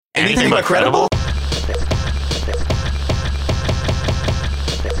Anything but credible?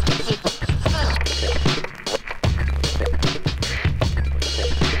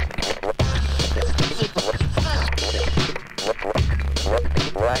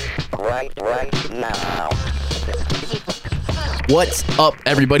 Right now. What's up,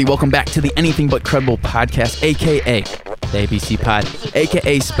 everybody? Welcome back to the Anything But Credible podcast, a.k.a. the ABC Pod,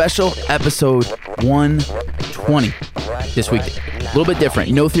 a.k.a. special episode 120 this week. A little bit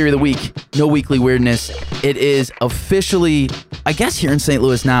different. No theory of the week, no weekly weirdness. It is officially, I guess here in St.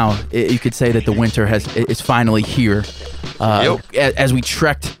 Louis now, you could say that the winter is finally here. As we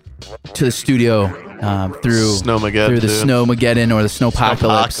trekked to the studio through the Snowmageddon or the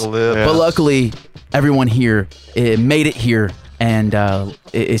Snowpocalypse. But luckily, everyone here made it here and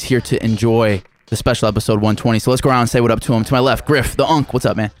is here to enjoy the special episode 120. So let's go around and say what up to him. To my left, Griff, the Unk. What's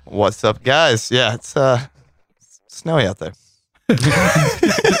up, man? What's up, guys? Yeah, it's snowy out there.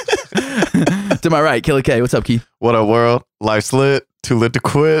 To my right, Killer K. What's up, Keith? What up, world? Life's lit. Too lit to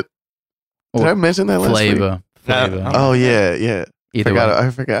quit. Did I mention that last week? Flavor. Oh, yeah. I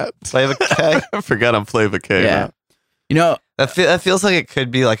forgot. Flava K. I forgot I'm Flava K. Yeah. Now. You know, That feels like it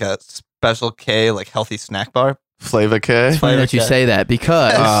could be like a special K, like healthy snack bar. Flava K? it's funny that you say that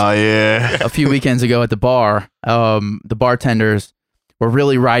because Oh, yeah. a few weekends ago at the bar, the bartenders were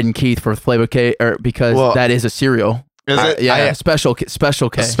really riding Keith for Flavor K because that is a cereal. Is it? Yeah, special K. Special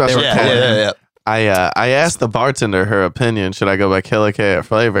They were K. calling it. Yeah. I asked the bartender her opinion. Should I go by Killer K or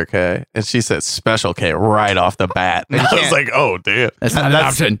Flavor K? And she said Special K right off the bat. And I was can't- like, oh, damn. That's not an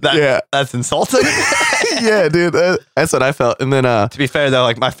option. That's insulting. Yeah, dude. That's what I felt. And then, To be fair, though,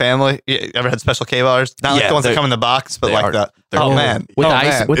 like my family, you ever had special K bars? Not like Yeah, the ones that they're- come in the box, but they like are- the. they're Oh good. man, With oh,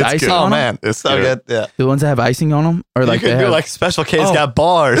 ice, man. with It's icing good. Oh on them? man, It's so good. good. Yeah, The ones that have icing on them? Or like you they can do have, like special K's Oh. got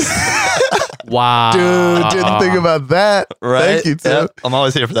bars, wow. dude, didn't think about that. right? Thank you, Tim. Yep, I'm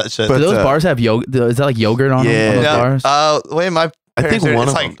always here for that shit. But- Do those uh, bars have yogurt? Is that like yogurt on them? Yeah. On those yeah, bars? the way my I think parents do it, one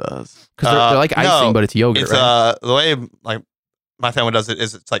it's of like, them does. Because they're like icing, no, but it's yogurt, it's right? the way like my family does it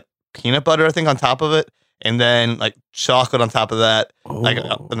is it's like peanut butter, I think, on top of it, and then like chocolate on top of that, like,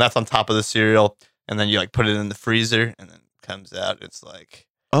 Oh. and that's on top of the cereal, and then you like put it in the freezer, and then it comes out. It's like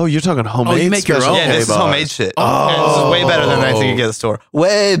Oh, you're talking homemade? you make your Special own? yeah, K this is bars. homemade shit. Oh. Yeah, this is way better than anything you get at the store.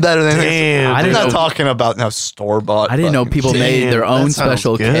 Way better than Damn, I I'm didn't not know- talking about no store bought. I didn't know people made their Damn, own that sounds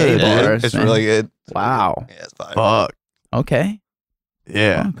special K good, dude. bars. It's man. really good. Wow. Yeah, it's fine. Fuck. Okay.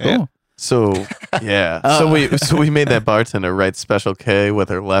 Yeah. Oh, cool. Yeah. So yeah. So we made that bartender write Special K with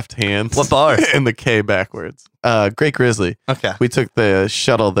her left hand. What bar? And the K backwards. Great Grizzly. Okay. We took the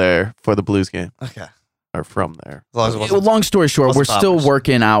shuttle there for the Blues game. Okay. Or from there. As long as it Well, wasn't. long story short, Wasn't we're still Poppers.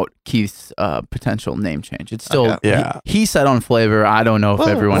 working out Keith's potential name change. It's still Okay. Yeah. he said on Flavor. I don't know if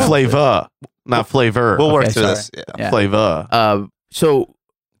everyone else did. Flavor. Not flavor. We'll work Okay, through sorry. this. Yeah. Yeah. Flavor. So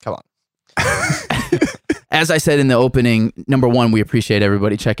Come on. as I said in the opening, number one, we appreciate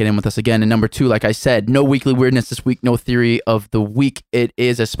everybody checking in with us again. And number two, like I said, no weekly weirdness this week, no theory of the week. It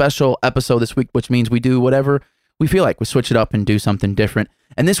is a special episode this week, which means we do whatever we feel like. We switch it up and do something different.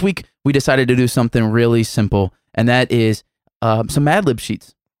 And this week, we decided to do something really simple, and that is some Mad Lib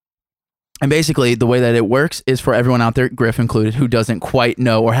sheets. And basically, the way that it works is for everyone out there, Griff included, who doesn't quite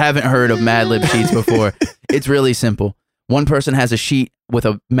know or haven't heard of Mad Lib sheets before. It's really simple. One person has a sheet with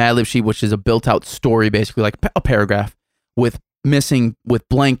a Mad Lib sheet, which is a built-out story, basically like a paragraph with missing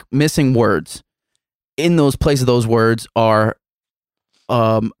words. In those places, those words are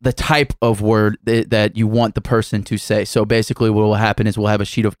the type of word that you want the person to say. So basically, what will happen is we'll have a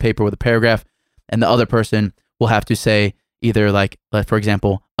sheet of paper with a paragraph, and the other person will have to say either like for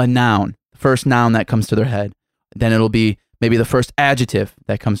example, a noun, the first noun that comes to their head. Then it'll be maybe the first adjective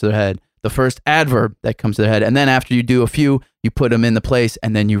that comes to their head, the first adverb that comes to their head. And then after you do a few, you put them in the place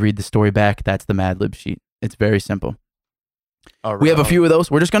and then you read the story back. That's the Mad Lib sheet. It's very simple. All right. We have a few of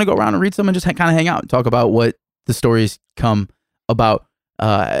those. We're just going to go around and read some and just kind of hang out and talk about what the stories come about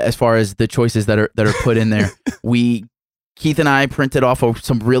as far as the choices that are put in there. Keith and I printed off of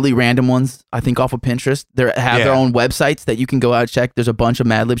some really random ones, I think off of Pinterest. They have their own websites that you can go out and check. There's a bunch of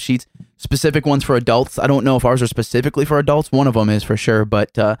Mad Lib sheets, specific ones for adults. I don't know if ours are specifically for adults. One of them is for sure,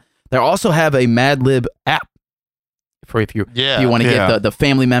 but they also have a Mad Lib app for if you want to get the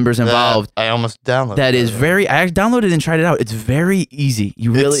family members involved. I almost downloaded That is very. I downloaded and tried it out. It's very easy.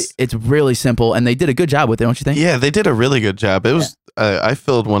 It's really simple, and they did a good job with it, don't you think? Yeah, they did a really good job. It was I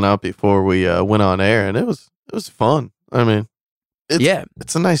filled one out before we went on air, and it was fun. I mean,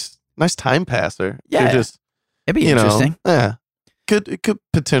 it's a nice time passer. Yeah. To just, It'd be interesting. It could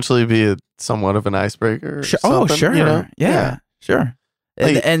potentially be somewhat of an icebreaker. Or Sure. something, Sure. you know? Yeah. Sure.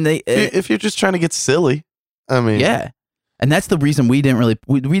 Like, And they if you're just trying to get silly, I mean, yeah. And that's the reason we didn't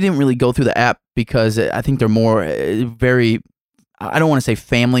really go through the app, because I think they're more very, I don't want to say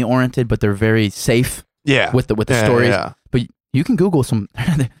family oriented, but they're very safe with the stories. Yeah. But you can Google some.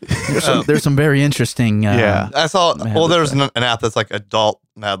 There's some very interesting. I saw. Well, there's an app that's like adult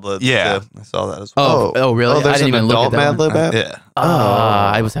Mad Libs. Yeah. too. I saw that as well. Oh, really? Oh, there's I didn't an even look adult at that Mad one. Lib app? Yeah.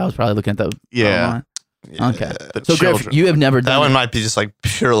 I was probably looking at the. Yeah. Yeah. Okay. The So Griff, children. you have never That done. one might be just like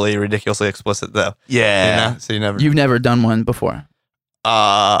purely ridiculously explicit though. Yeah. You know? So you never. You've never done one before.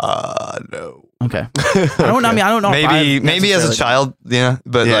 No. Okay. I don't know. Maybe as a necessarily- child, yeah,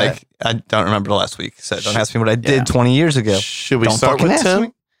 but Yeah. like I don't remember the last week. So don't ask me what I did 20 years ago. Should we Don't start fucking with ask Tim?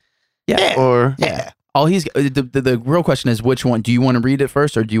 me. Yeah. Or Yeah. All the real question is, which one do you want to read it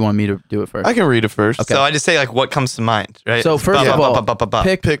first, or do you want me to do it first? I can read it first. Okay. So I just say like what comes to mind, right? So first of all,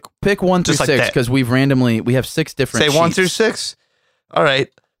 pick Pick. pick 1 through Just like 6, that. because we have 6 different. say 1 sheets. through 6. All right.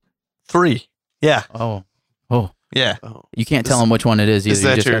 3. Yeah. Oh, Yeah. Oh. you can't tell them which one it is either. Is You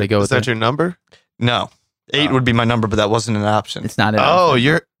that just got to go is with that it. your number? No. 8 Oh. would be my number, but that wasn't an option. It's not. Oh,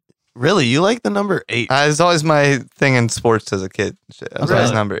 you're really you like the number 8? It's always my thing in sports as a kid. I was Okay.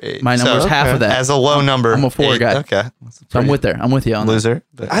 always number 8. My number's So, half okay. of that. as a low number. I'm a 4 8, guy. Okay. So I'm with you on that. loser.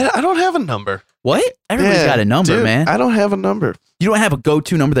 But I don't have a number. What? Everybody's Yeah, got a number, dude, man. I don't have a number. You don't have a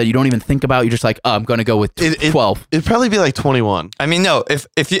go-to number that you don't even think about. You're just like, I'm going to go with 12. It'd probably be like 21. I mean, no.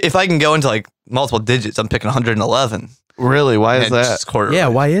 If I can go into like multiple digits, I'm picking 111. Really? Why is And that? just quarter. Yeah,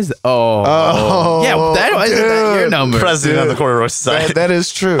 why is that? Oh. Oh, Yeah, why isn't that your dude. number? President of the Dude. Corduroy Society. That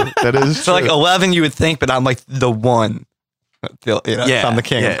is true. That is So true. like 11, you would think, but I'm like the one. You know, Yeah, I'm the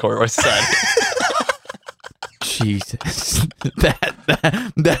king yeah. of Corduroy Society. Jesus.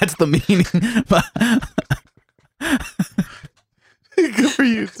 That's the meaning. Good for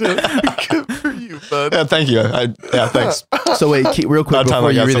you, Tim. Good for you, bud. Yeah, thank you. Yeah, thanks. So wait, Keith, real quick About time before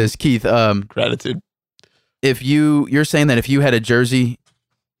I you got read some- this, Keith, Gratitude. if you're saying that if you had a jersey,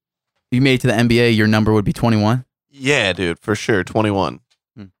 you made it to the NBA, your number would be 21? Yeah, dude, for sure. 21.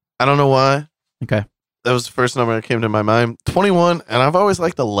 Hmm. I don't know why. Okay. That was the first number that came to my mind. 21, and I've always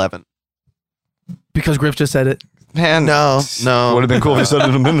liked 11. Because Griff just said it. Man, No. Would have been cool if you said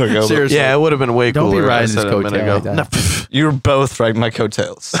it a minute ago. but Seriously. Yeah, it would have been way Don't be cooler. if I riding said this it a minute coattail ago. like that. No, pff, You were both right, my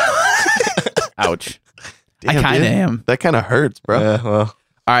coattails. Ouch. damn, I kind of dude. am. That kind of hurts, bro. Yeah, well,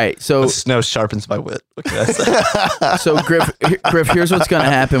 All right, so the snow sharpens my wit. What can I say? so Griff, here's what's going to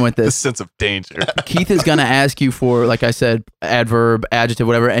happen with The this. sense of danger. Keith is going to ask you for, like I said, adverb, adjective,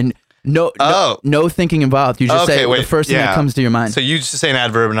 whatever, and no thinking involved. You just Okay, say wait. the first thing that Yeah. comes to your mind, So you just say an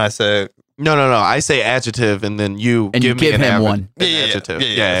adverb, and I say No. I say adjective, and then you And you give me give an him adver- one. an Yeah. adjective.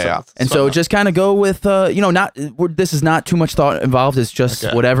 Yeah. and so just kind of go with, this is not too much thought involved. It's just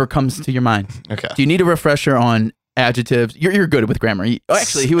Okay. whatever comes to your mind. Okay. Do you need a refresher on adjectives? You're good with grammar.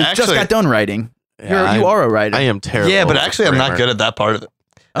 Actually, he just Actually- got done writing. Yeah, You are a writer. I am terrible. Yeah, but with actually, I'm not grammar. good at that part of it.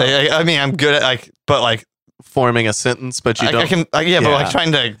 I mean, I'm good at but forming a sentence, but you I don't. can, but Yeah.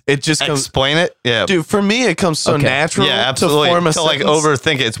 trying to It just comes. explain it. Yeah. Dude, for me, it comes so Okay. natural Yeah, absolutely. to form a To like sentence.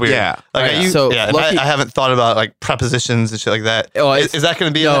 overthink it, it's weird. Yeah. Like Alright, if so if lucky- I haven't thought about like prepositions and shit like that. Oh, is that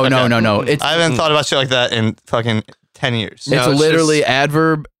going to be? no, in it? no, Okay. no, no. It's I haven't thought about shit like that in fucking 10 years. it's it's literally just-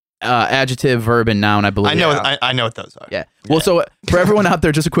 adverb, adjective, verb, and noun. I believe. I know. Yeah. I know what those are. Yeah. Well, so for everyone out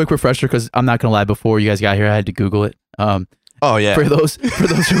there, just a quick refresher, because I'm not gonna lie. Before you guys got here, I had to Google it. Oh yeah. For those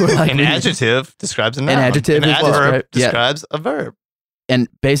who are like An me. adjective describes a noun. adjective An is adverb yeah. describes a verb. And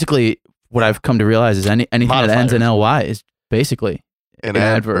basically, what I've come to realize is anything that ends in ly is basically An an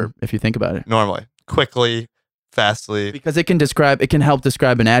adverb. If you think about it, Normally, quickly, fastly. because it can help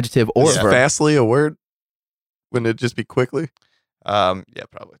describe an adjective or Is a verb. fastly a word? Wouldn't it just be quickly? Yeah,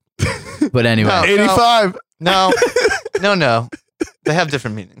 probably. But anyway, No. 85. No. They have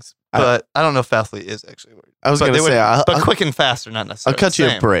different meanings, but I don't know if fastly is actually a word. I was But going to they would- say, I'll, But quick and fast are not I'll necessarily. cut you the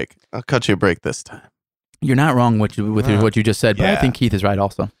a same. break. I'll cut you a break this time. you're not wrong with what you just said. But I Yeah. think Keith is right.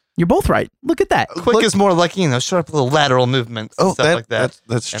 Also, you're both right. Look at that. Quick Look- is more like sharp little lateral movements and stuff like that.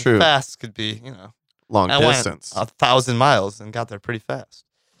 That's And true. fast could be, Long I went distance. 1,000 miles and got there pretty fast.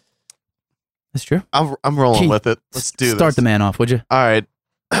 That's true. I'm rolling Keith, with it. Let's do this. Start the man off, would you? All right.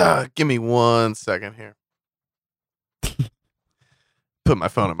 Give me 1 second here. Put my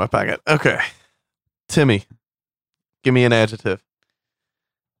phone in my pocket. Okay. Timmy, give me an adjective.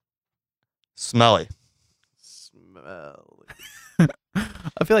 Smelly. Smelly.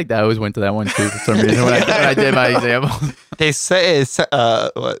 I feel like that always went to that one too for some reason when I did my example. They say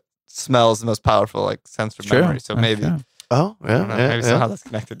what smells the most powerful sense for memory. So That's maybe true. Oh, I don't know, yeah. maybe somehow that's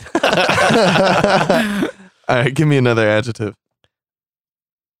connected. All right, give me another adjective.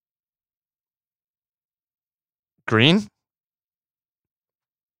 Green.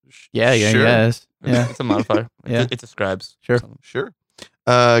 Yeah, Sure. yes. Yeah. It's a modifier. Yeah. It describes. Sure. something. Sure.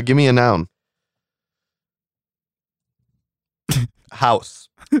 Give me a noun. House.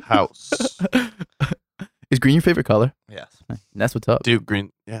 House. Is green your favorite color? Yes. That's what's up. Dude,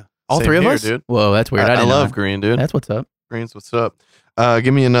 green. Yeah. All Same three of here, us? dude. Whoa, that's weird. I I didn't know love that. green, dude. That's what's up. Green's what's up.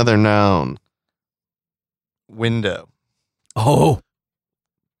 Give me another noun. Window. Oh.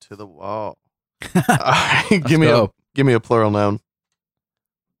 To the wall. All right, give me go. a plural noun.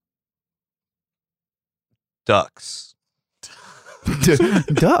 Ducks.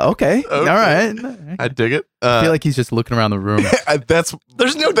 Duh. Okay. All right. I dig it. I feel like he's just looking around the room. That's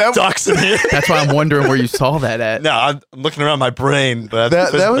There's no ducks in here. That's why I'm wondering where you saw that at. No, I'm looking around my brain, but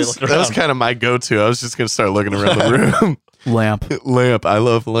that was looking around. kind of my go-to. I was just gonna start looking around the room. Lamp. Lamp. I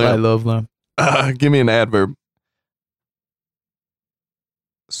love I lamp. love lamp. Give me an adverb.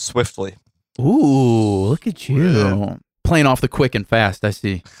 Swiftly. Ooh, look at you. Playing off the quick and fast, I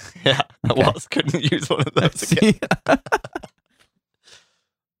see. Yeah, Okay. I couldn't use one of I those again. see.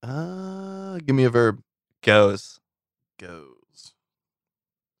 Give me a verb. Goes. Goes.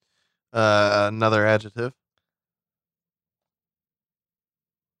 Another adjective.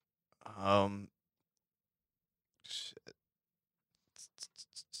 Shit.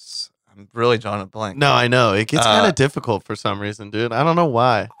 I'm really drawing a blank. No, I know. It gets kind of difficult for some reason, dude. I don't know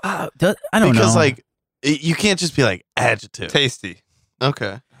why. I don't know. Because you can't just be like adjective. Tasty.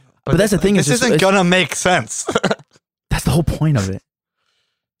 Okay. But that's the thing. This isn't gonna make sense. That's the whole point of it.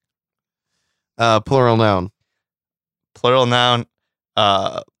 Plural noun. Plural noun.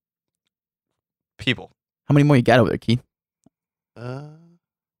 People. How many more you got over there, Keith? 1,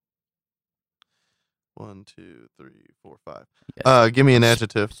 2, 3, 4, 5. Yes. Give me an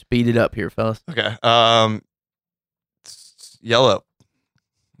adjective. Speed it up here, fellas. Okay. Yellow.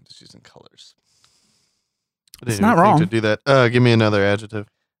 I'm just using colors. I didn't It's not even think wrong. to do that. Give me another adjective.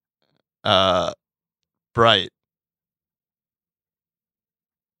 Bright.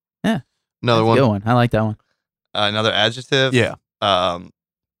 Another That's a one. good one. I like that one. Another adjective. Yeah.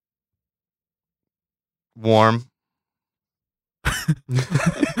 Warm.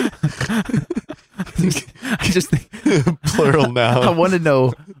 I just think Plural noun. I want to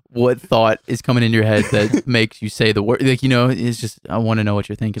know what thought is coming in your head that makes you say the word. Like, it's just, I want to know what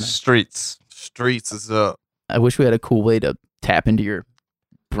you're thinking of. Streets. Streets is up. I wish we had a cool way to tap into your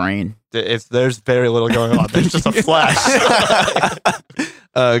brain. There's very little going on. There's just a flash.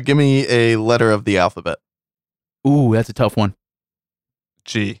 Give me a letter of the alphabet. Ooh, that's a tough one.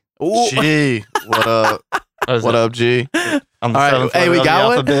 G. Ooh. G. What up? What up, G? On the All right. seventh Hey, letter we of the got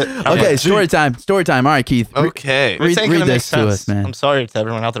one? alphabet. Okay, G. story time. Story time. All right, Keith. Okay. This ain't read gonna make this to sense. us, man. I'm sorry to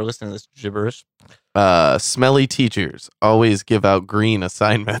everyone out there listening to this gibberish. Smelly teachers always give out green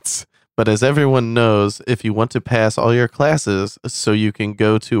assignments. But as everyone knows, if you want to pass all your classes so you can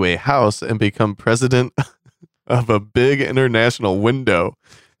go to a house and become president of a big international window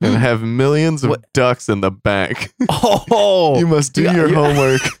and have millions of ducks in the bank, Oh, you must do your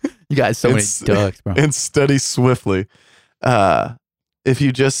homework You got so many ducks, bro. and study swiftly. If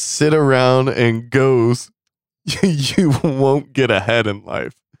you just sit around and goes, you won't get ahead in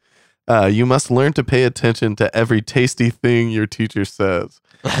life. You must learn to pay attention to every tasty thing your teacher says.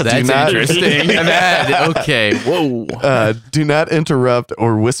 That's not- interesting. Okay. Whoa. Do not interrupt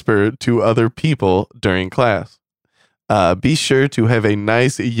or whisper to other people during class. Be sure to have a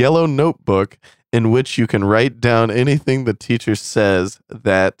nice yellow notebook in which you can write down anything the teacher says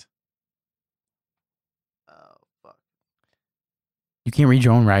that. You can't read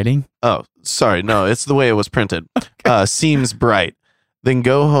your own writing? Oh, sorry. No, it's the way it was printed. Seems bright. Then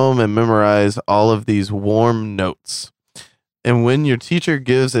go home and memorize all of these warm notes. And when your teacher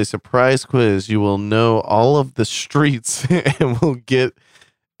gives a surprise quiz, you will know all of the streets and will get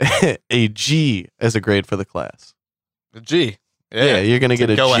a G as a grade for the class. The G. Yeah, you're going to get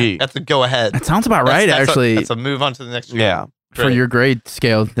a G. That's a go ahead. That sounds about right, actually. That's a move on to the next. Yeah. For your grade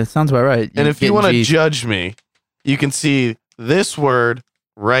scale. That sounds about right. And if you get want to Gs. judge me, you can see this word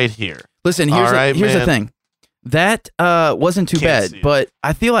right here. Listen, All right, here's the man. thing. That wasn't too Can't see bad, it. but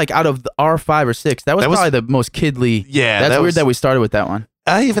I feel like out of our 5 or 6, that was probably the most kidly. Yeah. That's that weird was, that we started with that one.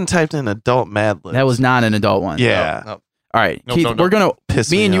 I even typed in adult Mad Libs. That was not an adult one. Yeah. No. All right, Nope, Keith, nope, we're nope. gonna Piss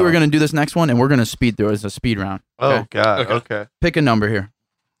me and me you are off. gonna do this next one, and we're gonna speed through it as a speed round. Oh, Okay? God. Okay. Okay. Pick a number here,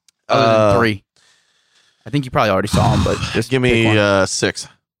 other than 3. I think you probably already saw them, but just Give pick me one. 6.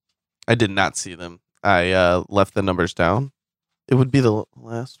 I did not see them. I left the numbers down. It would be the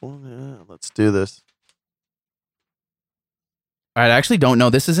last one. Yeah, let's do this. All right, I actually don't know.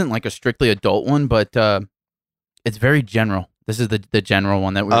 This isn't like a strictly adult one, but it's very general. This is the general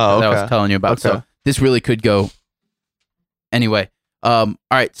one that I was okay. telling you about. Okay. So this really could go anyway. All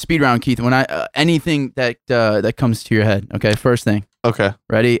right, speed round, Keith. When I anything that that comes to your head. Okay, first thing. Okay.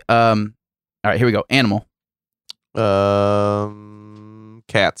 Ready? All right, here we go. Animal.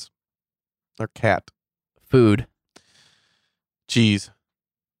 Cats. Or cat. Food. Cheese.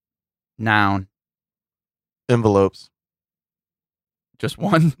 Noun. Envelopes. Just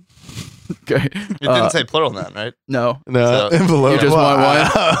one. Okay. It didn't say plural then, right? No. No, So- envelope. You just want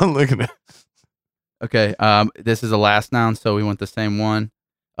one? I'm looking at Okay. This is a last noun, so we want the same one.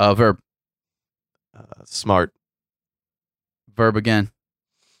 Verb. smart, Verb again.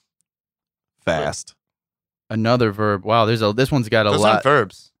 fast. Another verb. Wow. This one's got a Those lot. aren't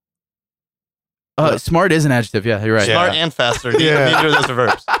verbs. Smart is an adjective. Yeah, you're right. Yeah. Smart and faster. Yeah. Neither of those are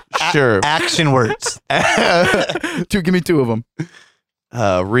verbs. Sure. Action words. Give me two of them.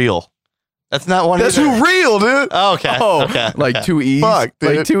 Real. That's not one. That's either. who real, dude. Oh, okay. Oh, okay. like okay. two E's. Fuck,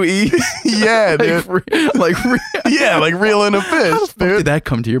 dude. Like two E's. Yeah, dude. Yeah, like reeling a How the fish, fuck did dude. that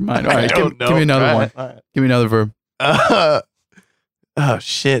come to your mind? All I right, don't give me know. another All one. right, all right. Give me another verb. Oh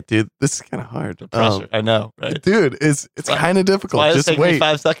shit, dude. This is kind of hard. The pressure. I know, right? Dude, it's Why- kind of difficult. Why does it Just take me wait.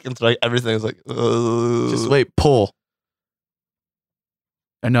 5 seconds? Like everything is like. Just wait. Pull.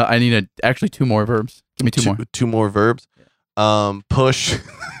 I need actually two more verbs. Give me two more. Two more verbs. Push.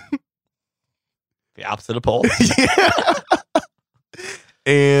 The opposite of pull. Yeah.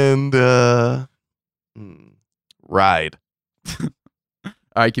 And ride. All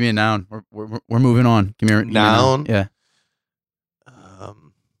right, give me a noun. We're moving on. Give me a Noun? Yeah.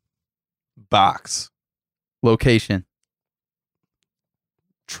 Box. Location.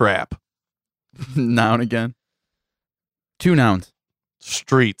 Trap. Noun again. Two nouns.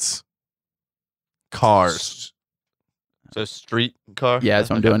 Streets. Cars. So street car. Yeah, that's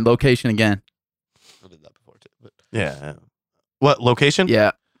what I'm doing. Location again. I did that before too. But Yeah. What location?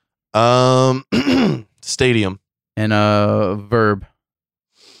 Yeah. Stadium. And a verb.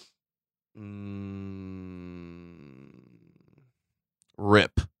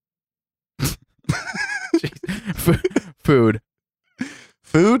 Rip. Food.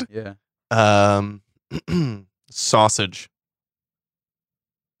 Food. Yeah. Sausage.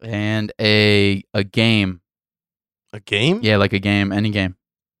 And a game. A game. Yeah, like a game. Any game.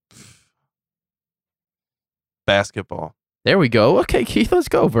 Basketball. There we go. Okay, Keith, let's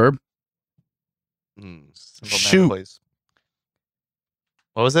go. Verb. simple man, Shoot. please.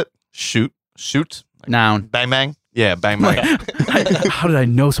 What was it? Shoot. Shoot. Like Noun. bang bang. Yeah. Bang bang. How did I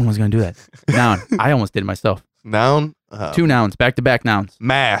know someone's going to do that? Noun. I almost did it myself. Noun. Two nouns. Back-to-back nouns.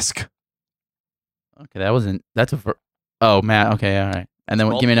 Mask. Okay, that's a verb. Oh, Matt. Okay, all right. And then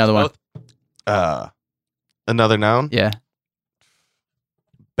give me another one. Another noun. Yeah.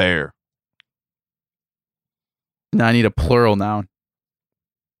 Bear. No, I need a plural noun.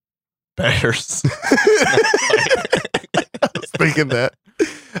 Bears. I was thinking that. You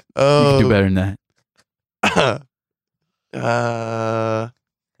can do better than that.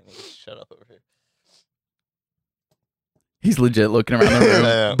 Shut up over here. He's legit looking around the room.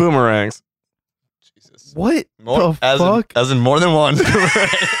 Yeah. Boomerangs. Jesus. What More, the as fuck? as in more than one.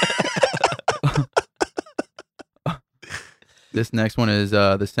 This next one is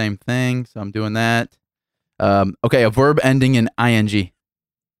the same thing, so I'm doing that. Okay, a verb ending in ing.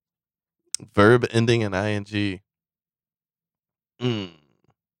 Verb ending in ing.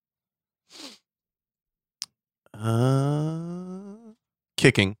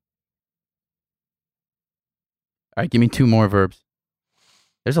 Kicking. All right, give me two more verbs.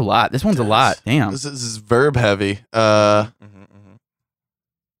 There's a lot. This one's a lot. Damn. This is verb heavy.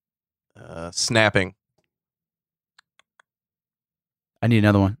 Snapping. I need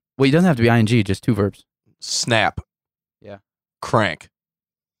another one. Well, it doesn't have to be ing, just two verbs. Snap. Yeah. Crank.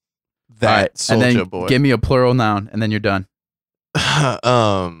 All That right, and soldier then boy. give me a plural noun, and then you're done.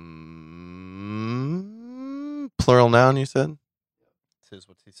 Plural noun, you said? Tis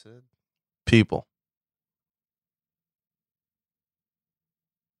what he said. People.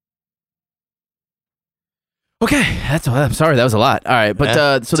 Okay, I'm sorry, that was a lot. All right, but Yeah,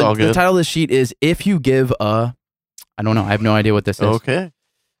 so it's all the good. title of the sheet is "If You Give a," I don't know. I have no idea what this is. Okay.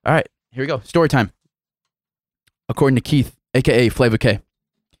 All right, here we go. Story time. According to Keith, aka Flavor K,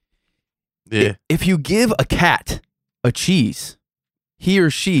 Yeah. if you give a cat a cheese, he or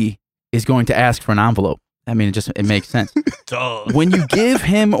she is going to ask for an envelope. I mean, it makes sense. Duh. When you give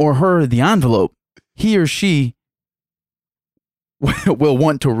him or her the envelope, he or she will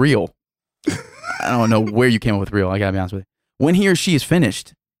want to reel. I don't know where you came up with reel. I gotta be honest with you. When he or she is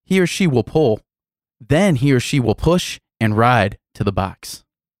finished, he or she will pull. Then he or she will push and ride to the box.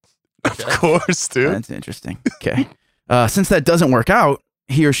 Of course, dude. That's interesting. Okay. Since that doesn't work out,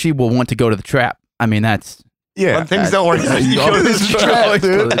 he or she will want to go to the trap. I mean, that's Yeah. When things don't work, you go to this trap, always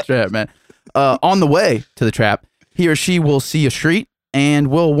go to dude. the trap, man. On the way to the trap, he or she will see a street and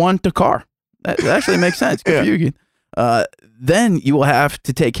will want a car. That actually makes sense. Good for you, Keith. Then you will have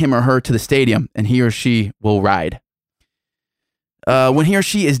to take him or her to the stadium, and he or she will ride. When he or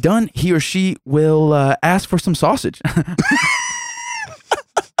she is done, he or she will ask for some sausage.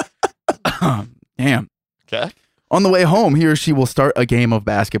 Damn. Okay. On the way home, he or she will start a game of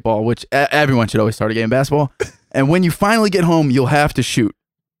basketball, which everyone should always start a game of basketball. And when you finally get home, you'll have to shoot.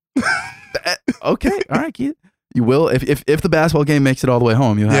 Okay. All right, Keith. You will. If the basketball game makes it all the way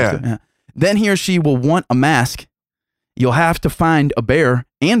home, you'll have to. Yeah. Then he or she will want a mask. You'll have to find a bear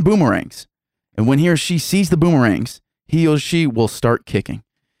and boomerangs. And when he or she sees the boomerangs, he or she will start kicking.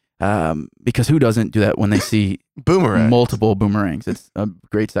 Because who doesn't do that when they see Boomerang. multiple boomerangs? It's a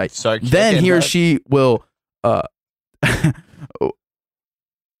great sight. Start Then kicking, he or bud. she will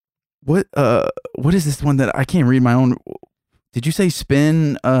what is this one that I can't read my own? Did you say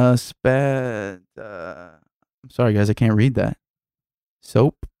spin I'm sorry guys, I can't read that.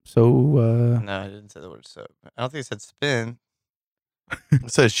 Soap? No, I didn't say the word soap. I don't think it said spin.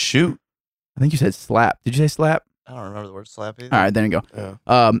 It says shoot. I think you said slap. Did you say slap? I don't remember the word slap either. All right, there you go.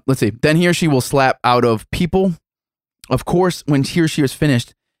 Yeah. Let's see. Then he or she will slap out of people. Of course, when he or she is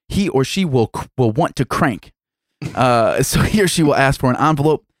finished, he or she will want to crank. So he or she will ask for an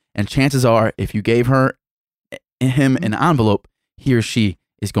envelope, and chances are, if you gave him an envelope, he or she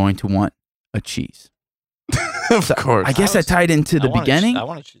is going to want a cheese. Of So, course. I guess that tied into the beginning, I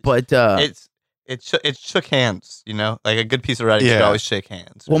want to choose. but it shook hands. You know, like a good piece of writing should Yeah. always shake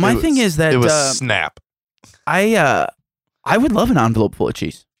hands. well, my It thing was- is that it was snap. I would love an envelope full of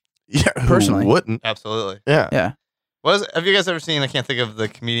cheese. Yeah. Who Personally. wouldn't? Absolutely. Yeah. Yeah. Have you guys ever seen? I can't think of the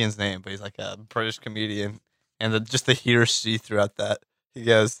comedian's name, but he's like a British comedian, and just the he or she throughout that. He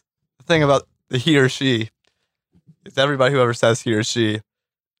goes, the thing about the he or she is everybody who ever says he or she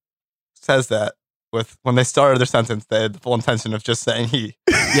says that when they started their sentence, they had the full intention of just saying he.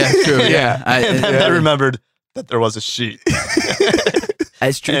 Yeah, true. Yeah, and then they remembered that there was a she.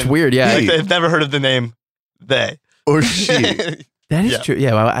 it's true. It's and- weird. Yeah, Like they've never heard of the name they. Or she. that is yeah. true.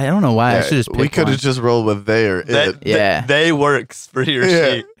 Yeah, well, I don't know why. I Yeah, should just. we pick could one. have just rolled with they or That, it. Yeah. They works for he or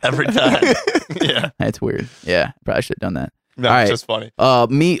Yeah. she every time. Yeah. That's weird. Yeah, probably should have done that. No, All it's right. just funny.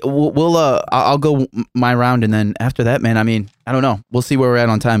 I'll go my round, and then after that, man, I mean, I don't know. We'll see where we're at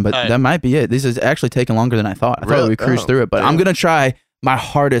on time, but All right. that might be it. This is actually taking longer than I thought. I thought Really? we cruised Oh, through it, but I'm damn. gonna try my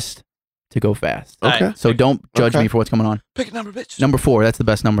hardest to go fast. All Okay. right. So don't judge Okay. me for what's going on. Pick a number, bitch. Number 4, that's the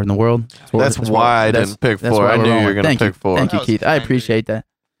best number in the world. That's why I didn't pick that's 4. why I we're knew you rolling. were going to Thank pick 4. Thank you, That was Keith. I kind, appreciate that.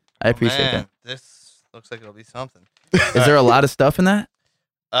 I Oh, appreciate man, this looks like it'll be something. that. Is there a lot of stuff in that?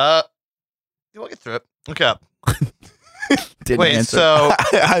 We'll get through it. Okay. Didn't Wait, answer. so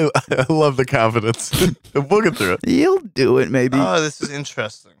I love the confidence. We'll get through it. You'll do it, maybe. this is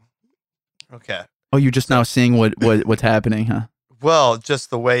interesting. Okay. Oh, you're just now seeing what's happening, huh? Well, just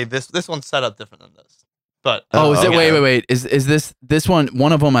the way this one's set up different than this. But Oh, is it? okay. Wait. Is this one?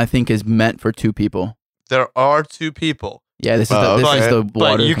 One of them, I think, is meant for 2 people. there are 2 people. Yeah, this is Oh, the, this is okay. the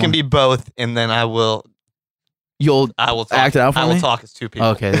water. But you can one. be both, and then I will You'll talk. Act it out for I will me? talk as 2 people.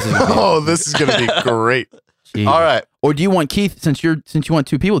 okay. This is gonna be- Oh, this is going to be great. Jeez. All right. Or do you want Keith? Since you want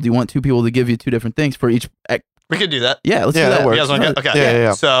 2 people, do you want 2 people to give you 2 different things for each? We could do that. Yeah, let's Yeah, do that that. works. You guys want to go? Okay.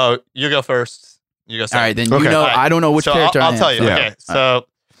 Yeah. So you go first. You go All second. right, then Okay. you know. All right. I don't know which so character. I'll I am, tell you. so- Yeah. Okay. So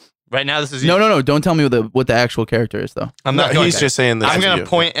right now this is you. No. Don't tell me what the actual character is, though. I'm No, not going he's to. just saying this. I'm to going you. to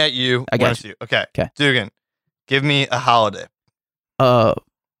point at you. I got point at you. Okay. 'Kay. Dugan, give me a holiday.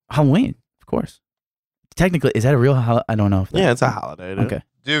 Halloween, of course. Technically, is that a real? I don't know. If that, Yeah, it's a holiday. Dude. Okay.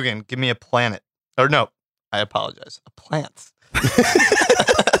 Dugan, give me a planet. Or no, I apologize. A plant.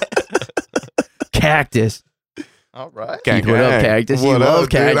 Cactus. All right. Keith, what up, cactus? You What love up,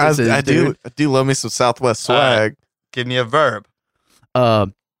 dude? cactuses, I dude. do love me some Southwest swag. Give me a verb.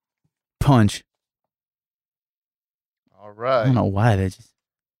 Punch. All I right. don't know why they just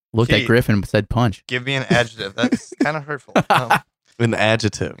looked at Keith. Griffin and said punch. Give me an adjective. That's kind of hurtful. An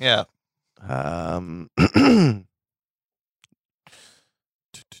adjective. Yeah.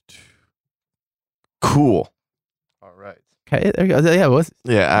 Cool. All right. Okay, there you go. Yeah, what's,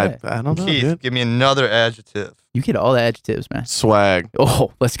 Yeah, I don't know, Keith, dude. give me another adjective. you get all the adjectives, man. Swag.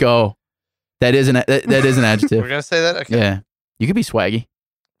 Oh, let's go. That is an that is an We're adjective. gonna say that. Okay. Yeah, you could be swaggy.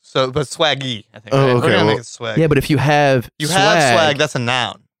 So, but swaggy. I think. Oh, right? okay, We're gonna well- make it swag. Yeah, but if you have you have swag. That's a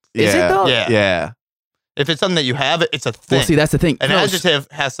noun. Is it yeah. though? Yeah. Yeah. If it's something that you have, it's a thing. well, see, that's the thing. An No, adjective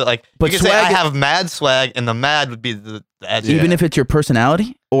has to like. but you can say I swag- have mad swag, and the mad would be the adjective. even if it's your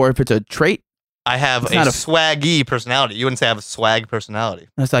personality or if it's a trait, I have it's a not a- swaggy personality. You wouldn't say I have a swag personality.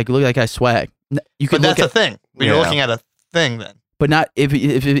 it's like look at that guy swag. You But could look that's a at, thing. But you're Yeah. looking at a thing then. but not if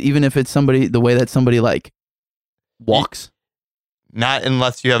even if it's somebody the way that somebody like walks, Not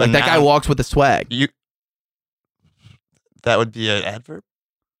unless you have like a that guy noun. walks with a swag. You. That would be an adverb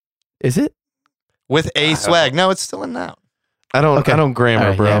Is it? with a don't swag. No, it's still a noun. I don't Okay. grammar, All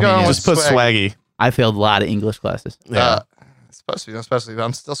right, bro. yeah, I mean, Just yeah. put swaggy. I failed a lot of English classes. Yeah. It's supposed to be, especially, but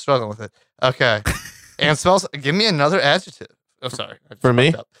I'm still struggling with it. Okay. And smells. Give me another adjective. Oh, sorry. I just For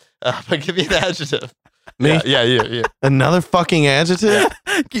me? fucked up. But give me an adjective. Me? Yeah, you. Another fucking adjective?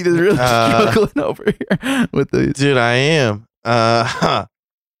 Keith is really struggling over here with the. Dude, I am.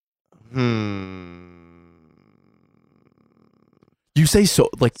 You say so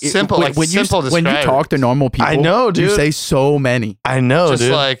like Simple, like when simple you when you describers. talk to normal people. I know, You dude. say so many. I know, Just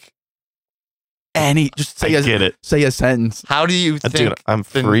dude. like, Just I say get it. Say a sentence. how do you think? Dude, I'm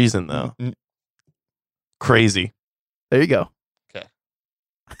the- freezing though. Crazy. There you go.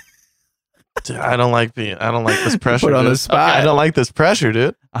 Dude, I don't like this pressure. Put on dude. the spot. I don't like this pressure,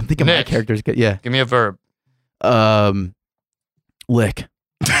 dude. I'm thinking my Nick. character's good. Yeah. Give me a verb. Lick. All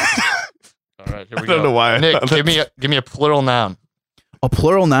right, here we I don't go. know why. Nick, give me a plural noun. A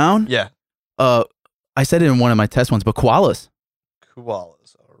plural noun? Yeah. I said it in one of my test ones, but koalas.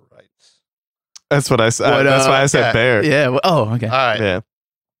 Koalas. All right. That's what I said. What, That's why I said yeah. bear. Yeah. Oh, okay. All right. Yeah.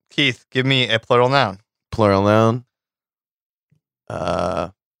 Keith, give me a plural noun. Plural noun.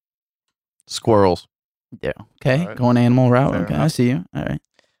 Squirrels. Yeah. Okay. All right. Going animal route. Fair Okay. enough. I see you. All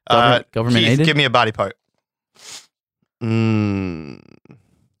right. Government Keith, aided? give me a body part.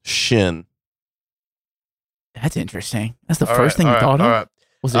 Shin. That's interesting. That's the All first right, thing all you right, thought all of? right.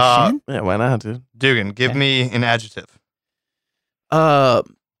 Was it shin? Yeah, why not, dude? Dugan, give Okay. me an adjective.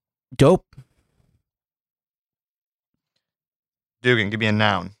 Dope. Dugan, give me a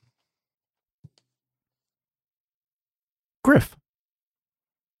noun. Griff.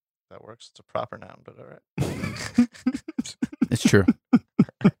 That works. It's a proper noun, but all right. It's true.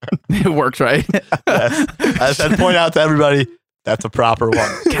 It works, right? Yes. I said point out to everybody that's a proper one.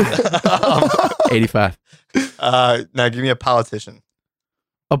 85. Now give me a politician.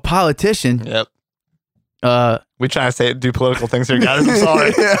 A politician. Yep. Uh, We trying to do political things here, guys. I'm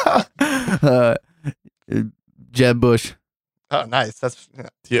sorry. Jeb Bush. Oh, nice. That's.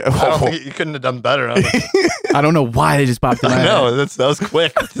 Yeah. I don't think you couldn't have done better. On it. I don't know why they just popped in my I head. know that was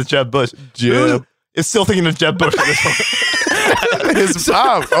quick. It's Jeb Bush. Jeb. Is still thinking of Jeb Bush at this point. His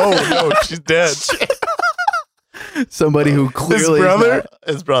mom. Oh no, she's dead. Somebody who clearly His is brother. not-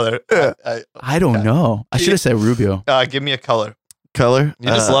 His brother. Yeah. I don't know. I should have said Rubio. Give me a color. Color. You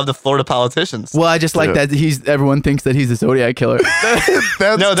just love the Florida politicians. Well, I just like Yeah. that everyone thinks that he's the Zodiac killer.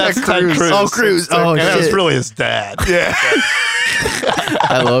 That's Ted Cruz. Oh, Cruz. Oh, and that was shit. really his dad. Yeah.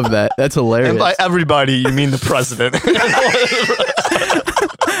 I love that. That's hilarious. And by everybody, you mean the president.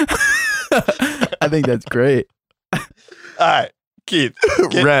 I think that's great. All right, Keith.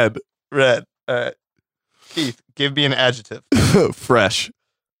 Red. Red. All right. Keith, give me an adjective. Fresh.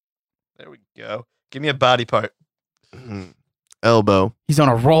 There we go. Give me a body part. Elbow. He's on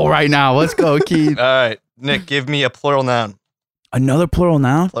a roll right now. Let's go, Keith. All right. Nick, give me a plural noun. Another plural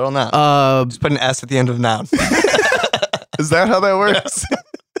noun? Plural noun. Just put an S at the end of noun. Is that how that works?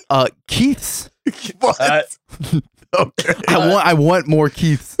 Keith's. What? Okay. I want more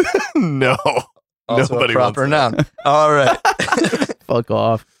Keiths. No. Also Nobody a proper wants noun. All right. Fuck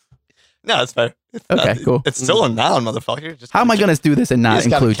off. No, that's fair. It's Okay, not- cool. It's still a noun, motherfucker. Just How am I going to do this and not just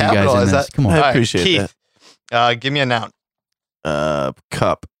gotta include you guys in capitalize this? that. Come on. I All right, appreciate Keith, give me a noun.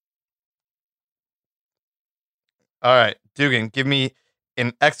 Cup. All right. Dugan, give me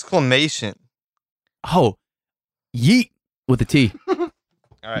an exclamation. Oh, yeet with a T. All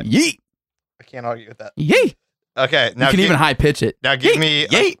right. Yeet. I can't argue with that. Yeet. Okay. Now You can even high pitch it. Now give Yeet, me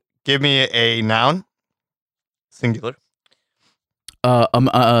yeet. give me a noun. Singular. A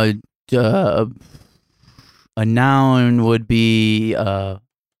noun would be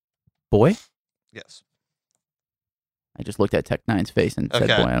boy. Yes. I just looked at Tech Nine's face and said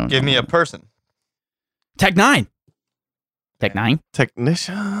boy. I Okay. don't Give know. me a person. Tech Nine. Tech Nine.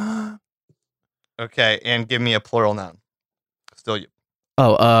 Technician. Okay, and give me a plural noun. Still you.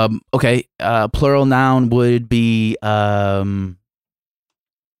 Oh, okay. Plural noun would be yeah,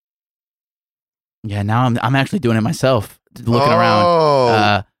 now I'm actually doing it myself. Looking around.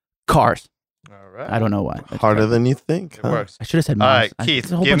 Oh. Cars. All right. I don't know why. That's Harder terrible. than you think. It huh? works. I should have said All mouse. right, Keith,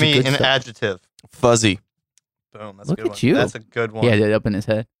 There's a whole give bunch of me good an stuff. adjective. Fuzzy. Boom. That's Look a good at one. you. That's a good one. Yeah, yeah, up in his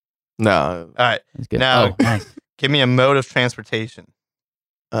head. No. All right. That's good. Now- Oh, nice. Give me a mode of transportation.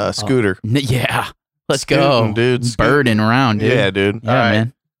 Scooter. Yeah. Let's Scooting, go. dude. Birding around, dude. Yeah, dude. Yeah, All right.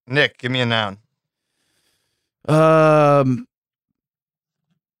 man. Nick, give me a noun.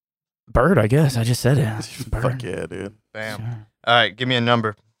 Bird, I guess. I just said it. It's a bird. Fuck yeah, dude. Bam. Sure. All right, give me a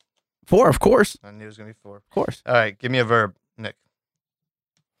number. 4, of course. I knew it was gonna be 4. Of course. All right, give me a verb, Nick.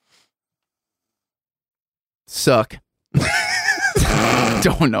 Suck.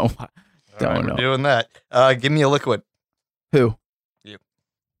 Don't know. All right, Don't we're know. doing that. Give me a liquid. Who? You.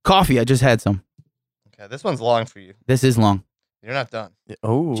 Coffee. I just had some. Okay, this one's long for you. This is long. You're not done.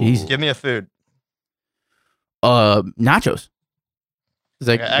 Oh, Jeez. Give me a food. Nachos. Is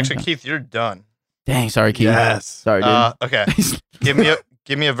that, Okay, actually, Keith, you're done. dang, sorry, Keith. Yes. Sorry, dude. Okay,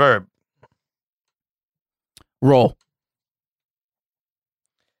 give me a verb. Roll.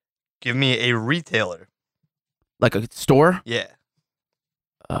 Give me a retailer. Like a store. Yeah.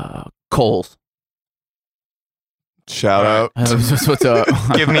 Coles. Shout out. What's up?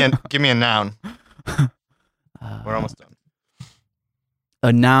 Give me a noun. We're almost done.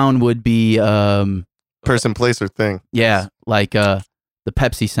 A noun would be Person, place, or thing. yeah, like the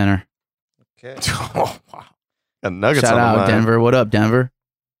Pepsi Center. Okay. Oh, wow. Got nuggets Shout on the out line. Denver. What up, Denver?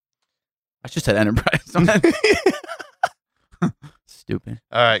 I just said Enterprise. Stupid.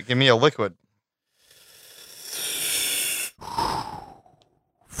 All right, give me a liquid.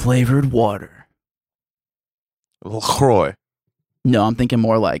 Flavored water. LaCroix. No, I'm thinking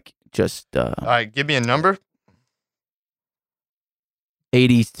more like just All right, give me a number.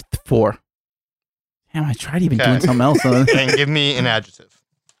 84. Damn, I tried even Okay. doing something else. And give me an adjective.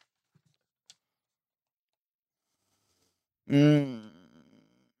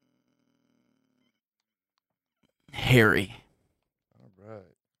 Hairy. All right.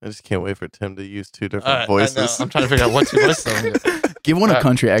 I just can't wait for Tim to use 2 different All right, voices. I'm trying to figure out what to Give one a Alright.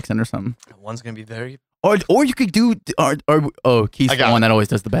 country accent or something. One's gonna be very. Or you could do Keith's I the got one it. that always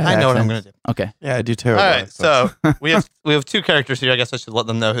does the bad I know what I'm accents. gonna do. Okay. Yeah, I do terrible. All right, accents. so we have 2 characters here. I guess I should let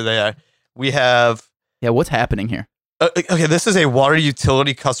them know who they are. We have. Yeah, what's happening here? Okay, this is a water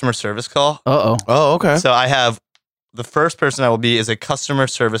utility customer service call. Uh-oh. Oh, okay. So I have the first person I will be is a customer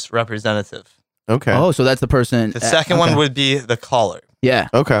service representative. Okay. Oh, so that's the person. The second one would be the caller. Yeah.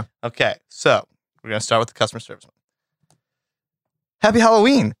 Okay. Okay, so we're gonna start with the customer service one. Happy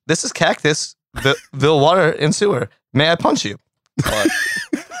Halloween! This is Cactus, the Ville Water and Sewer. May I punch you?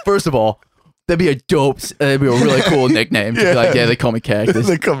 First of all, that'd be a dope, that'd be a really cool nickname. To be like, yeah, they call me Cactus.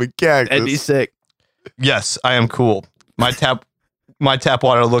 They call me Cactus. That'd be sick. Yes, I am cool. My tap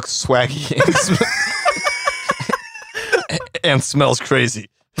water looks swaggy and smells crazy.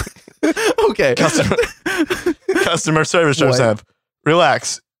 Okay. Customer service What? representative.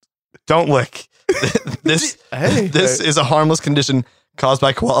 Relax. Don't lick. This is a harmless condition caused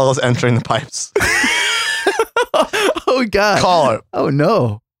by koalas entering the pipes. Oh, God. Caller. Oh,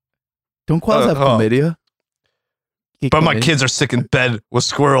 no. Don't koalas have chlamydia? Get But my chlamydia? kids are sick in bed with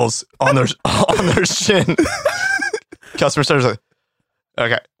squirrels on their shin. Customer service.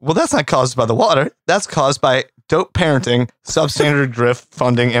 Okay. Well, that's not caused by the water. That's caused by dope parenting, substandard grift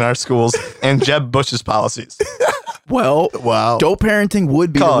funding in our schools, and Jeb Bush's policies. Well, Wow. dope parenting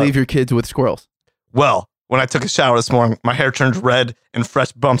would be to Caller. leave your kids with squirrels. Well, when I took a shower this morning, my hair turned red and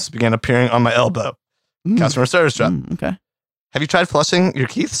fresh bumps began appearing on my elbow. Mm. Customer service rep. Okay. Have you tried flushing your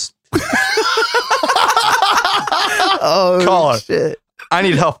Keiths? Oh, Caller. shit. I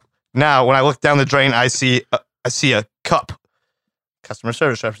need help. Now, when I look down the drain, I see a cup. Customer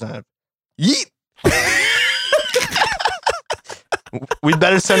service representative. Yeet. We'd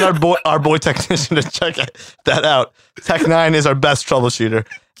better send our boy technician to check that out. Tech 9 is our best troubleshooter.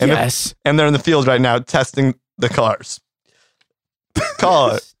 And Yes. and they're in the field right now testing the cars.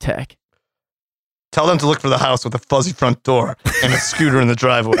 Caller. Yes, Tech. Tell them to look for the house with a fuzzy front door and a scooter in the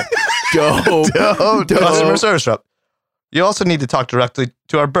driveway. Dope. Dope. Customer service rep. You also need to talk directly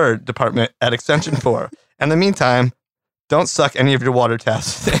to our bird department at extension 4. In the meantime, don't suck any of your water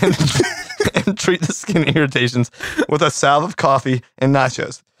taps and treat the skin irritations with a salve of coffee and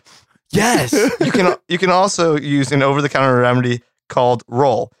nachos. Yes. You can also use an over-the-counter remedy called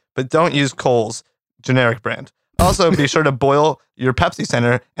Roll, but don't use Kohl's generic brand. Also, be sure to boil your Pepsi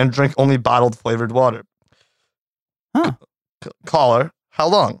Center and drink only bottled flavored water. Huh. Caller, how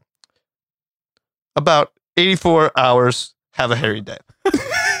long? About 84 hours. Have a hairy day.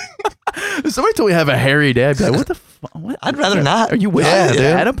 Somebody told me I have a hairy dad. I'd be like, what the fuck? What? I'd rather not. Are you wishing Yeah,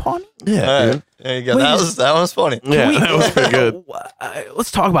 that dude. upon me? Yeah, dude. There you go. Wait, That one was funny. Yeah, that was pretty good. Let's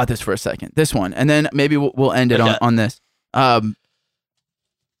talk about this for a second. This one, and then maybe we'll end it Okay. on this. Can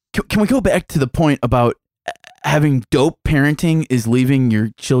we go back to the point about having dope parenting is leaving your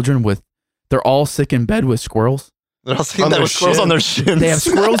children with? They're all sick in bed with squirrels. They're all saying On that their with squirrels shin. on their shins. They have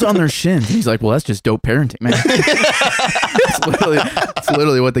squirrels on their shins. And he's like, well, that's just dope parenting, man. It's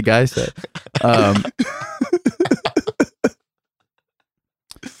literally what the guy said.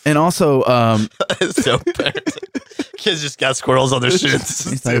 And also, It's so embarrassing. Kids just got squirrels on their shins.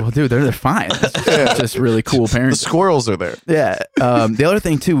 he's like, well, dude, they're fine. That's just really cool The parents. squirrels are there. Yeah. The other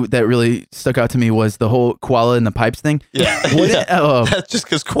thing too that really stuck out to me was the whole koala in the pipes thing. Yeah. Yeah. That's just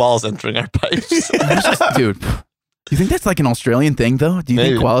because koalas entering our pipes. Dude, do you think that's like an Australian thing though? Do you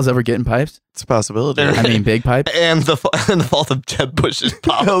Maybe. think koalas ever get in pipes? It's a possibility. I mean, big pipes. and the fault of Jeb Bush's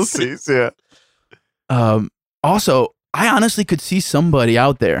policy. LCs, yeah. Also, I honestly could see somebody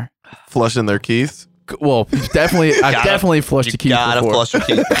out there. Flushing their keys. Well, definitely, I Gotta- definitely flushed You the keys gotta before. flush your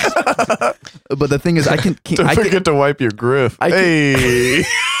keys. But the thing is, I can Don't forget to wipe your griff. I can- Hey.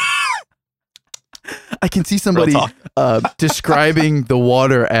 I can see somebody talk. describing the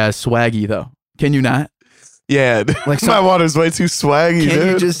water as swaggy though. Can you not? Yeah. Like My water's way too swaggy, Can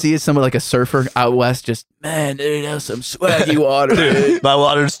you dude. just see it somebody like a surfer out west? Just man, dude, that's some swaggy water. Dude. My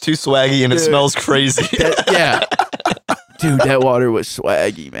water's too swaggy and it Dude. smells crazy. Yeah, dude, that water was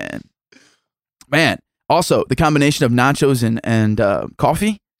swaggy, man. Man. Also, the combination of nachos and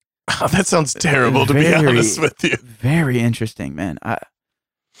coffee, Oh, that sounds terrible, to be Very- honest with you. very interesting, man.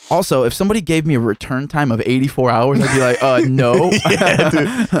 Also, if somebody gave me a return time of 84 hours, I'd be like, no.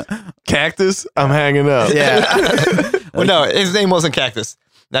 Yeah, Cactus, I'm hanging up. Yeah. Well, no, his name wasn't Cactus.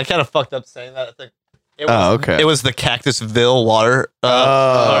 I kind of fucked up saying that. I think. It was, Oh, okay. It was the Cactusville water.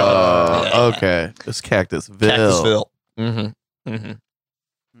 Oh, yeah. okay. It's Cactusville. Cactusville. Mm-hmm. Mm-hmm.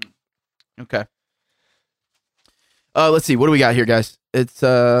 Okay. Let's see. What do we got here, guys? It's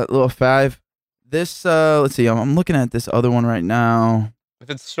little 5. This let's see. I'm looking at this other one right now. If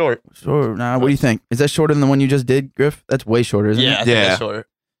it's short. Short. Nah, what do you think? Is that shorter than the one you just did, Griff? That's way shorter, isn't Yeah, I it? think Yeah. it's shorter.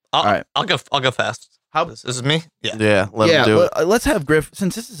 All right. I'll go fast. How- This is me? Yeah. Yeah, let Yeah. him do it. Let's have Griff,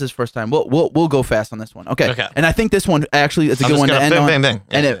 since this is his first time. We'll go fast on this one. Okay. Okay. And I think this one actually is a I'm good just one to gonna end bang, on, bang, bang.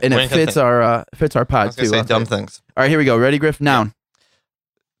 and Yeah, it we ain't gonna fits think. our I pod was gonna too. say I'll dumb say. things. All right, here we go. Ready, Griff? Noun.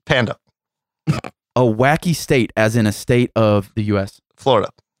 Panda. A wacky state, as in a state of the U.S. Florida.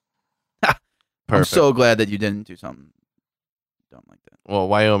 I'm Perfect. so glad that you didn't do something dumb like that. Well,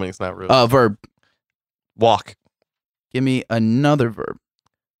 Wyoming's not really. Verb. Walk. Give me another verb.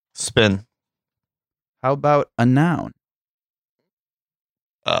 Spin. How about a noun?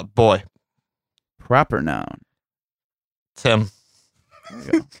 Boy. Proper noun. Tim. There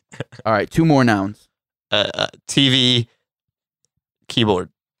you go. All right, 2 more nouns. TV. Keyboard.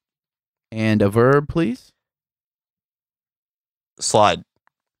 And a verb, please. Slide.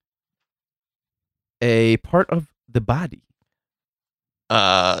 A part of the body.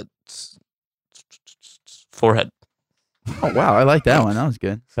 Forehead. Oh, wow. I like that one. That was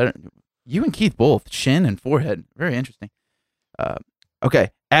good. Better. You and Keith both. Shin and forehead. Very interesting.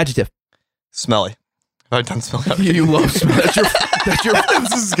 Okay. Adjective. Smelly. Have I done smelly already? You love smell.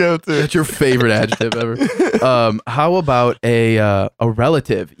 This is go-to. That's your favorite adjective ever. How about a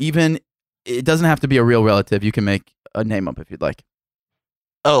relative? Even it doesn't have to be a real relative. You can make a name up if you'd like.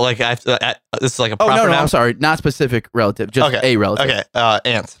 Oh, like this is like a Oh proper no, noun? I'm sorry. Not specific relative. Just Okay. a relative. Okay.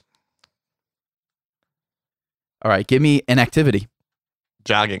 Ant. All right. Give me an activity.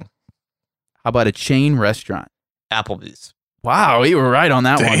 Jogging. How about a chain restaurant? Applebee's. Wow, you were right on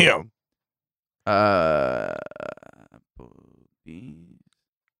that one. Damn.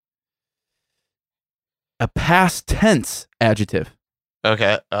 A past tense adjective.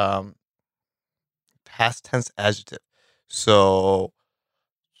 Okay. Past tense adjective. So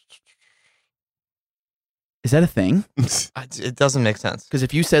Is that a thing? it doesn't make sense. Because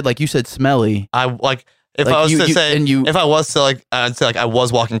if you said like you said smelly, I like if Like I was you- to you- say and you- if I was to like I'd say like I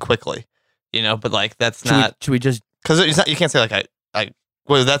was walking quickly, you know, but like that's should, not we just because it's not you can't say like I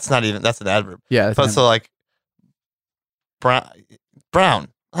well that's not even that's an adverb. yeah? that's But fine. so like brown.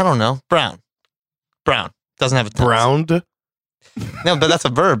 I don't know. Brown doesn't have a tense. Browned? No, but that's a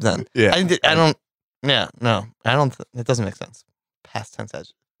verb then. Yeah. I don't. Yeah, no, I don't. It doesn't make sense. Past tense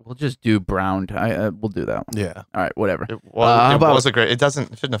adjective. we'll just do browned. We'll do that one. Yeah. All right, whatever. It how about- was a great. It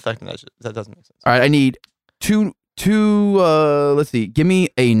doesn't. It shouldn't affect an adjective. That doesn't make sense. All right, I need two. Let's see. Give me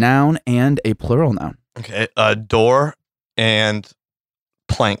a noun and a plural noun. Okay. Door and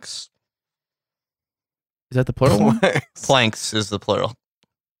planks. Is that the plural one? Planks is the plural.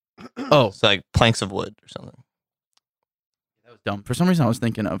 Oh, It's like planks of wood or something. that was dumb. For some reason, I was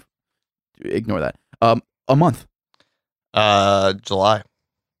thinking of. Ignore that. A month. July.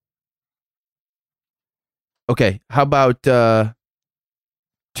 Okay. How about 2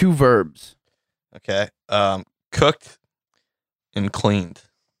 verbs? Okay. Cooked and cleaned.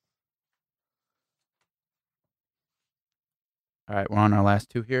 All right, we're on our last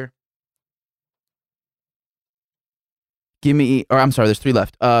 2 here. Give me, or I'm sorry, there's 3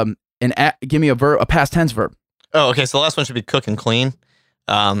 left. Give me a verb, a past tense verb. Oh, okay. So the last one should be cook and clean.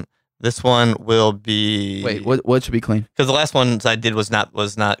 This one will be Wait, what should be clean? because the last ones I did was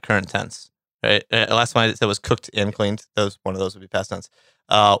not current tense. Right, the last one I said was cooked and cleaned. One of those would be past tense.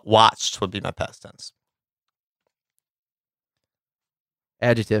 Watched would be my past tense.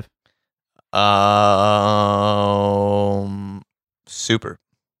 Adjective. Super.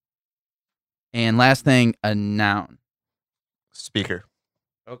 And last thing, a noun. Speaker.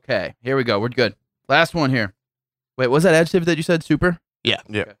 Okay, here we go. We're good. Last one here. Wait, was that adjective that you said? Super? Yeah.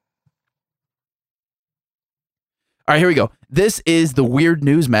 Yeah. Okay. All right, here we go. This is the weird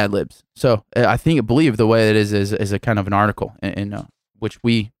news Mad Libs. So I believe the way it is a kind of an article in which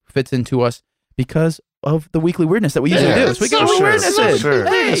fits into us because of the weekly weirdness that we usually do. So we got a little weirdness in. Sure.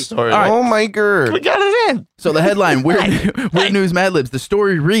 Hey. Story. All right. Oh my god. We got it in. So the headline, weird news Mad Libs. The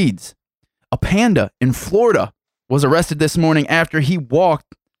story reads, a panda in Florida was arrested this morning after he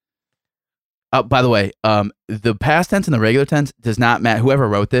walked. By the way, the past tense and the regular tense does not matter. Whoever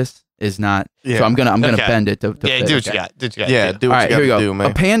wrote this is not. Yeah. So I'm gonna Okay. bend it to Yeah, fit, do what okay? you got. Do what you got. Yeah, do All what right, you here we gotta go. do,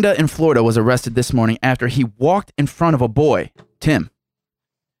 man. A panda in Florida was arrested this morning after he walked in front of a boy, Tim.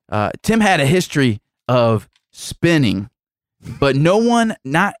 Tim had a history of spinning, but no one,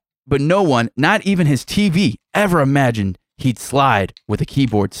 not even his TV, ever imagined he'd slide with a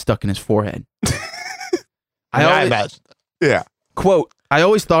keyboard stuck in his forehead. I imagine. Yeah. Quote, I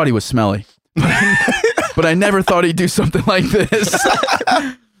always thought he was smelly, but I never thought he'd do something like this.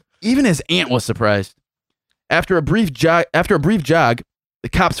 Even his aunt was surprised. After a brief jog, the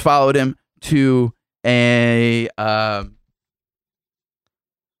cops followed him to a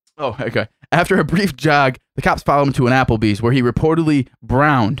After a brief jog, the cops followed him to an Applebee's where he reportedly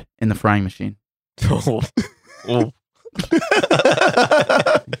browned in the frying machine. Oh.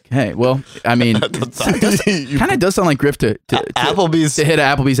 Okay, well, I mean, kind of does sound like Griff to Applebee's hit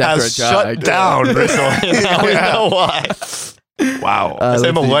an Applebee's after a has jog. shut down recently. Now we know why. Wow. I say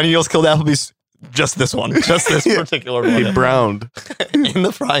let's see. millennials killed Applebee's. Just this one. Just this particular He one. browned. In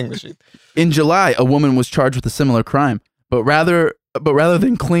the frying machine. In July, a woman was charged with a similar crime, but rather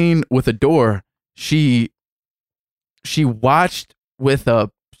than clean with a door, she watched with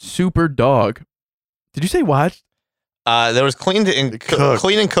a super dog. Did you say watched? There was cleaned and Cook.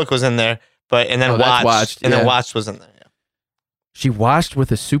 clean and cook was in there, and then Oh, that's watched, and yeah. then watched was in there. Yeah. She watched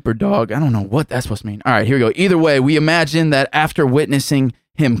with a super dog. I don't know what that's supposed to mean. All right, here we go. Either way, we imagine that after witnessing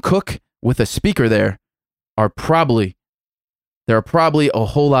him cook with a speaker there are probably a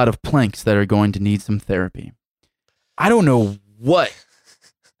whole lot of planks that are going to need some therapy. I don't know what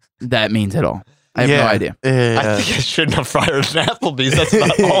that means at all. I have no idea. I think I shouldn't have fired an Applebee's. That's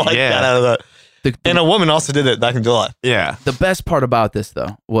about all I Yeah. got out of that. And a woman also did it back in July. Yeah. The best part about this,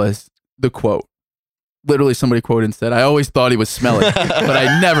 though, was the quote. Literally, somebody quoted and said, I always thought he was smelly, but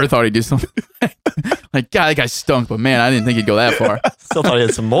I never thought he'd do something. Like, God, that guy stunk, but man, I didn't think he'd go that far. Still thought he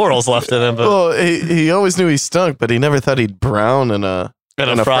had some morals left in him, but Well, he always knew he stunk, but he never thought he'd brown in a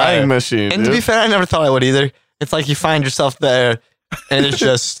fryer. frying machine. And to be fair, I never thought I would either. It's like you find yourself there, and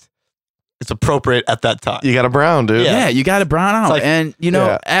it's appropriate at that time. you got a brown, dude. Yeah. Yeah, you got to brown out. like- and,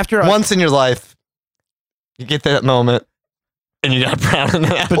 Yeah. after Once in your life, you get that moment, and you got brown in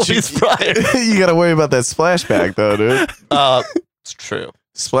an Applebee's fryer. You got to worry about that splashback, though, dude. It's true.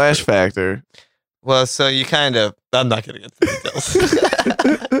 Splash factor. Well, so you kind of. I'm not going to get the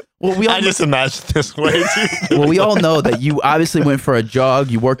details. well, we all, I just imagined this way too. well, we all know that you obviously went for a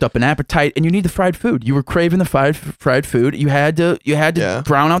jog, you worked up an appetite, and you need the fried food. You were craving the fried food. You had to Yeah.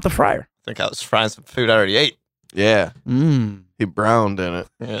 brown out the fryer. I think I was frying some food I already ate. Yeah. Mm. He browned in it.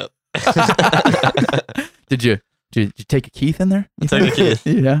 Yeah. Did you take a Keith in there? You Take a think? Keith.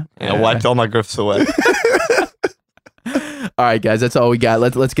 Yeah. I wiped all my griffs away. All right, guys, that's all we got.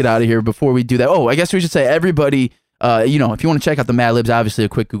 Let's get out of here. Before we do that, I guess we should say everybody, if you want to check out the Mad Libs, obviously a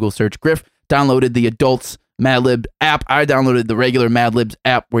quick Google search. Griff downloaded the Adults Mad Lib app. I downloaded the regular Mad Libs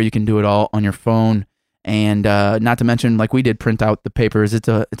app where you can do it all on your phone. And not to mention, like we did, print out the papers. It's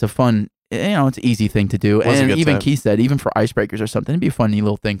a fun, it's an easy thing to do. Was a And good even time. Keith said, even for icebreakers or something, it'd be a funny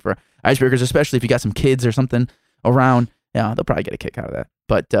little thing for icebreakers, especially if you got some kids or something around. Yeah, they'll probably get a kick out of that.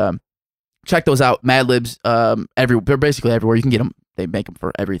 But check those out. Mad Libs, they're basically everywhere. You can get them. They make them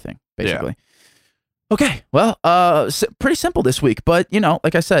for everything, basically. Okay, well, pretty simple this week. But,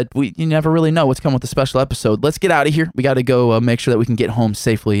 like I said, you never really know what's coming with the special episode. Let's get out of here. We got to go make sure that we can get home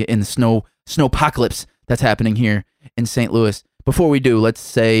safely in the snowpocalypse that's happening here in St. Louis. Before we do, let's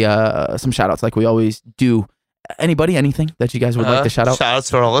say some shout-outs like we always do. Anybody, anything that you guys would like to shout out? Shout outs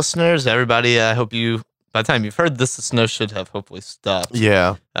to our listeners. Everybody, I hope by the time you've heard this, the snow should have hopefully stopped.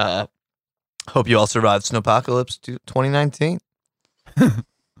 Yeah. Hope you all survived Snowpocalypse 2019. All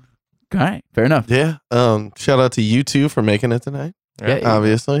right, fair enough. Yeah. Shout out to you two for making it tonight. Yeah,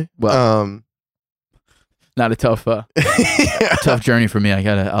 obviously. Well, not a tough tough journey for me.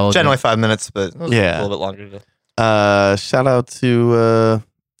 I'll Generally 5 minutes, but it was Yeah. a little bit longer. To... shout out to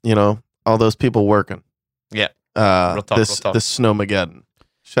all those people working. Yeah. Real talk, this real talk. Snowmageddon.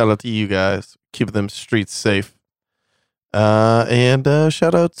 Shout out to you guys. Keep them streets safe. And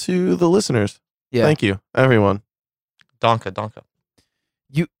shout out to the listeners. Yeah. Thank you, everyone. Donka.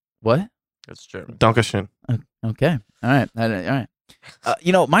 What? It's German. Dankeschön. Okay. All right. All right.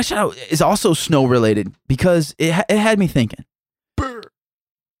 My shout out is also snow related because it had me thinking.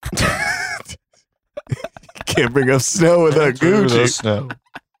 Can't bring up snow without Gucci. Snow.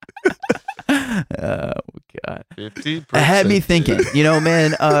 Oh God. 50%. It had me thinking.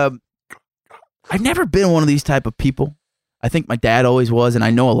 Man. I've never been one of these type of people. I think my dad always was, and I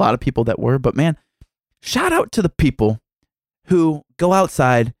know a lot of people that were. But man, shout out to the people who go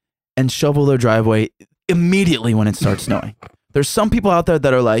outside and shovel their driveway immediately when it starts snowing. There's some people out there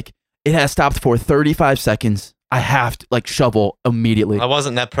that are like, it has stopped for 35 seconds. I have to shovel immediately. I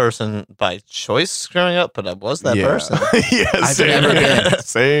wasn't that person by choice growing up, but I was that person. Yeah, I've same never here. been.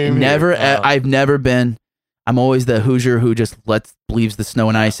 Same. Never. here. I've never been. I'm always the Hoosier who just leaves the snow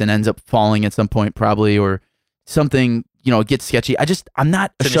and ice and ends up falling at some point, probably, or something. It gets sketchy. I'm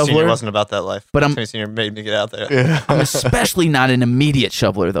not a Timmy shoveler. Senior wasn't about that life. But Timmy Senior made me get out there. Yeah. I'm especially not an immediate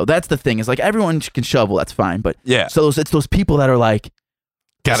shoveler, though. That's the thing. Is everyone can shovel. That's fine. But Yeah. so it's those people that are like,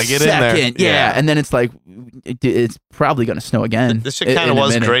 Gotta get in there. Yeah. And then it's like, it's probably going to snow again. This shit kind in of a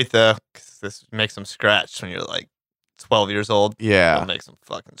was minute. great though, because this makes them scratch when you're like 12 years old. Yeah. It'll make some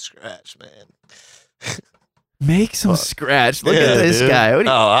fucking scratch, man. Make some scratch. Look Yeah, at this dude. guy. What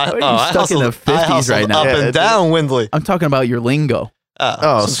are you I stuck in the hustled- I 50s hustled right now? Up Yeah, and dude. down, Windley. I'm talking about your lingo.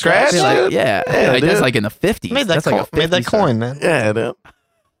 Oh, some scratch? I feel like, Dude. yeah, I feel Yeah, like that's dude. like in the 50s. Made that, that's like a made that 50s coin, man. Yeah, dude.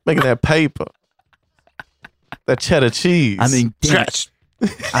 Making that paper. That cheddar cheese. I mean, damn, Scratch.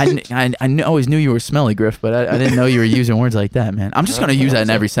 I always knew you were smelly, Griff, but I didn't know you were using words like that, man. I'm just going to use that in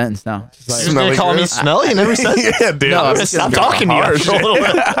every sentence now. Just You're like- just gonna call me Griff? smelly in every sentence? yeah, dude. No, I'm That's just Stop gonna talking to you harsh. for a little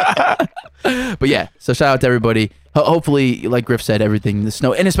bit. But yeah, so shout out to everybody. Hopefully, like Griff said, everything, the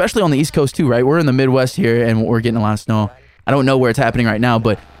snow, and especially on the East Coast too, right? We're in the Midwest here, and we're getting a lot of snow. I don't know where it's happening right now,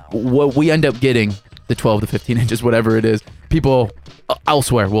 but what we end up getting, the 12 to 15 inches, whatever it is, people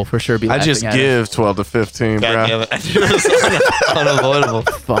elsewhere will for sure be I laughing just at give 12 to 15, God bro. damn it. It was unavoidable.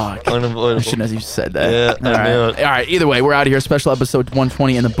 us. Fuck. I Unavoidable. shouldn't have even said that. Yeah, I All right. knew it. All right. Either way, we're out of here. Special episode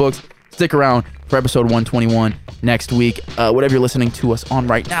 120 in the books. Stick around for episode 121 next week. Whatever you're listening to us on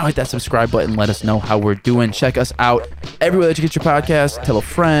right now, hit that subscribe button. Let us know how we're doing. Check us out everywhere that you get your podcast. Tell a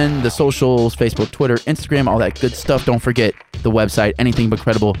friend, the socials, Facebook, Twitter, Instagram, all that good stuff. Don't forget the website,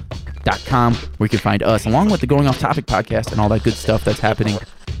 anythingbutcredible.com, where you can find us, along with the Going Off Topic podcast and all that good stuff that's happening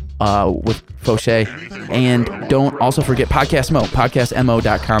with Fauché. And don't also forget Podcast Mo,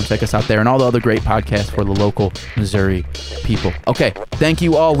 podcastmo.com. Check us out there and all the other great podcasts for the local Missouri people. Okay, thank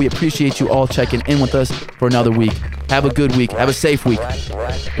you all. We appreciate you all checking in with us for another week. Have a good week. Have a safe week.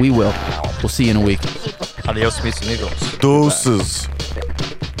 We will. We'll see you in a week. Adios, mis amigos. Doses.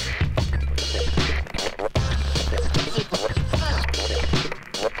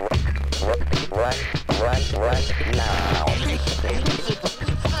 Right now.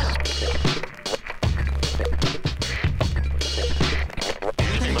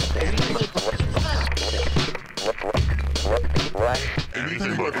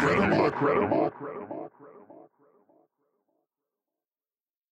 Anything but credible.